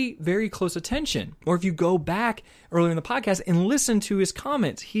pay very close attention, or if you go back earlier in the podcast and listen to his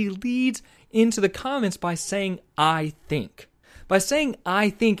comments, he leads into the comments by saying, I think. By saying, I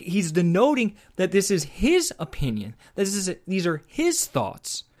think, he's denoting that this is his opinion, that these are his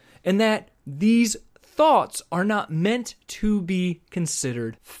thoughts, and that these thoughts are not meant to be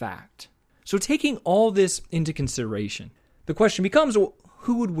considered fact. So taking all this into consideration, the question becomes, well,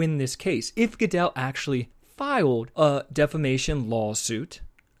 who would win this case if Goodell actually filed a defamation lawsuit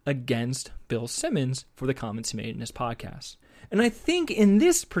against Bill Simmons for the comments he made in his podcast? And I think in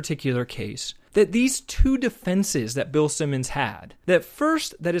this particular case, that these two defenses that Bill Simmons had, that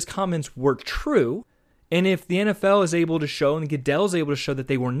first, that his comments were true, and if the NFL is able to show and Goodell is able to show that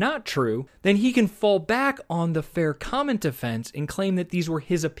they were not true, then he can fall back on the fair comment defense and claim that these were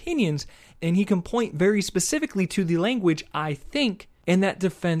his opinions, and he can point very specifically to the language, I think, and that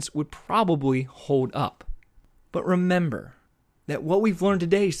defense would probably hold up. But remember that what we've learned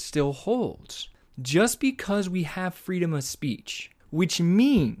today still holds. Just because we have freedom of speech, which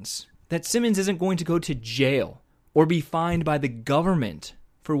means that Simmons isn't going to go to jail or be fined by the government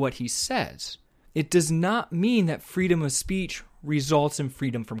for what he says, it does not mean that freedom of speech results in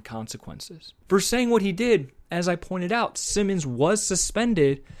freedom from consequences. For saying what he did, as I pointed out, Simmons was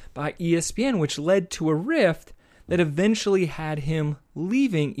suspended by ESPN, which led to a rift that eventually had him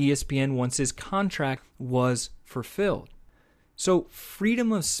leaving ESPN once his contract was fulfilled. So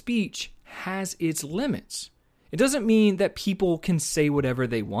freedom of speech has its limits. It doesn't mean that people can say whatever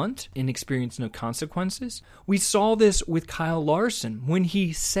they want and experience no consequences. We saw this with Kyle Larson when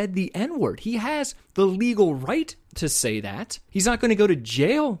he said the N-word. He has the legal right to say that. He's not going to go to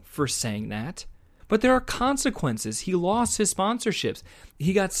jail for saying that. But there are consequences. He lost his sponsorships.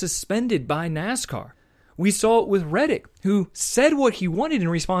 He got suspended by NASCAR. We saw it with Reddick, who said what he wanted in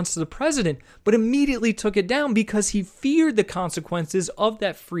response to the president, but immediately took it down because he feared the consequences of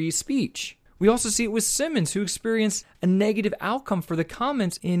that free speech. We also see it with Simmons, who experienced a negative outcome for the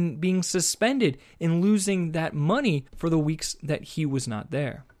comments in being suspended and losing that money for the weeks that he was not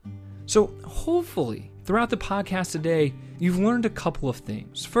there. So hopefully, throughout the podcast today, you've learned a couple of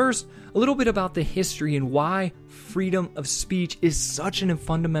things. First, a little bit about the history and why freedom of speech is such a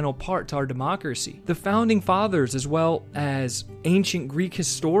fundamental part to our democracy. The founding fathers, as well as ancient Greek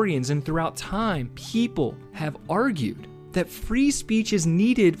historians and throughout time, people have argued that free speech is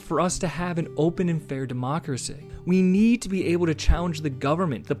needed for us to have an open and fair democracy. We need to be able to challenge the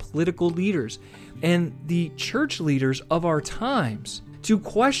government, the political leaders, and the church leaders of our times to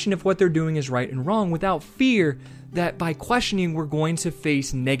question if what they're doing is right and wrong without fear that by questioning we're going to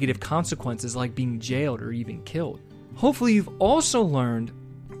face negative consequences like being jailed or even killed. Hopefully you've also learned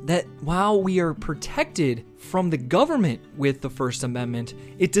that while we are protected from the government with the First Amendment,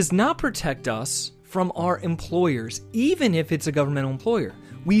 it does not protect us from our employers, even if it's a governmental employer.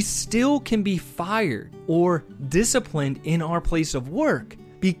 We still can be fired or disciplined in our place of work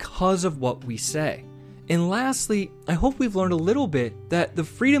because of what we say. And lastly, I hope we've learned a little bit that the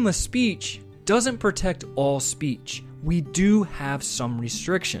freedom of speech doesn't protect all speech. We do have some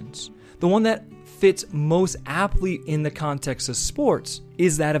restrictions. The one that fits most aptly in the context of sports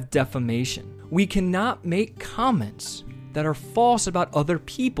is that of defamation. We cannot make comments that are false about other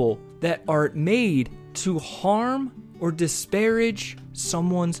people that are made to harm or disparage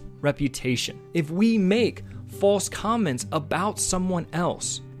someone's reputation. If we make false comments about someone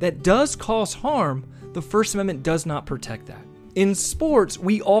else that does cause harm, the First Amendment does not protect that. In sports,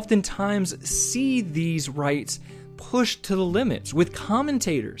 we oftentimes see these rights pushed to the limits with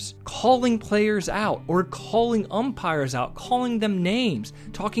commentators calling players out or calling umpires out, calling them names,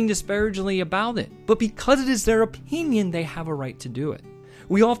 talking disparagingly about it. But because it is their opinion, they have a right to do it.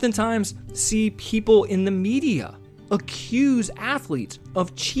 We oftentimes see people in the media accuse athletes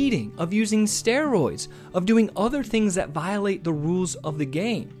of cheating, of using steroids, of doing other things that violate the rules of the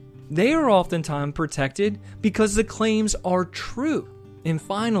game. they are oftentimes protected because the claims are true. And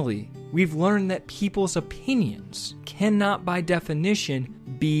finally, we've learned that people's opinions cannot by definition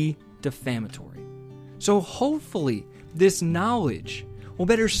be defamatory. So hopefully, this knowledge will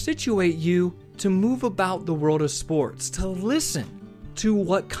better situate you to move about the world of sports, to listen to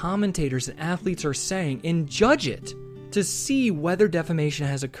what commentators and athletes are saying and judge it to see whether defamation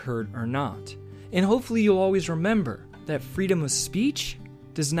has occurred or not. And hopefully you'll always remember that freedom of speech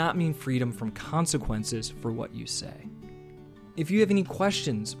does not mean freedom from consequences for what you say. If you have any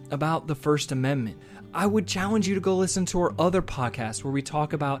questions about the First Amendment, I would challenge you to go listen to our other podcast where we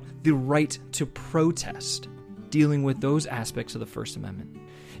talk about the right to protest, dealing with those aspects of the First Amendment.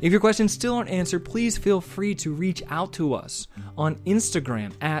 If your questions still aren't answered, please feel free to reach out to us on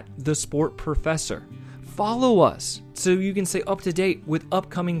Instagram at The Sport Professor. Follow us so you can stay up to date with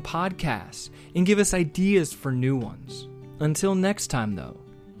upcoming podcasts and give us ideas for new ones. Until next time, though,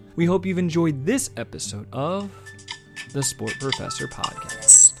 we hope you've enjoyed this episode of The Sport Professor Podcast.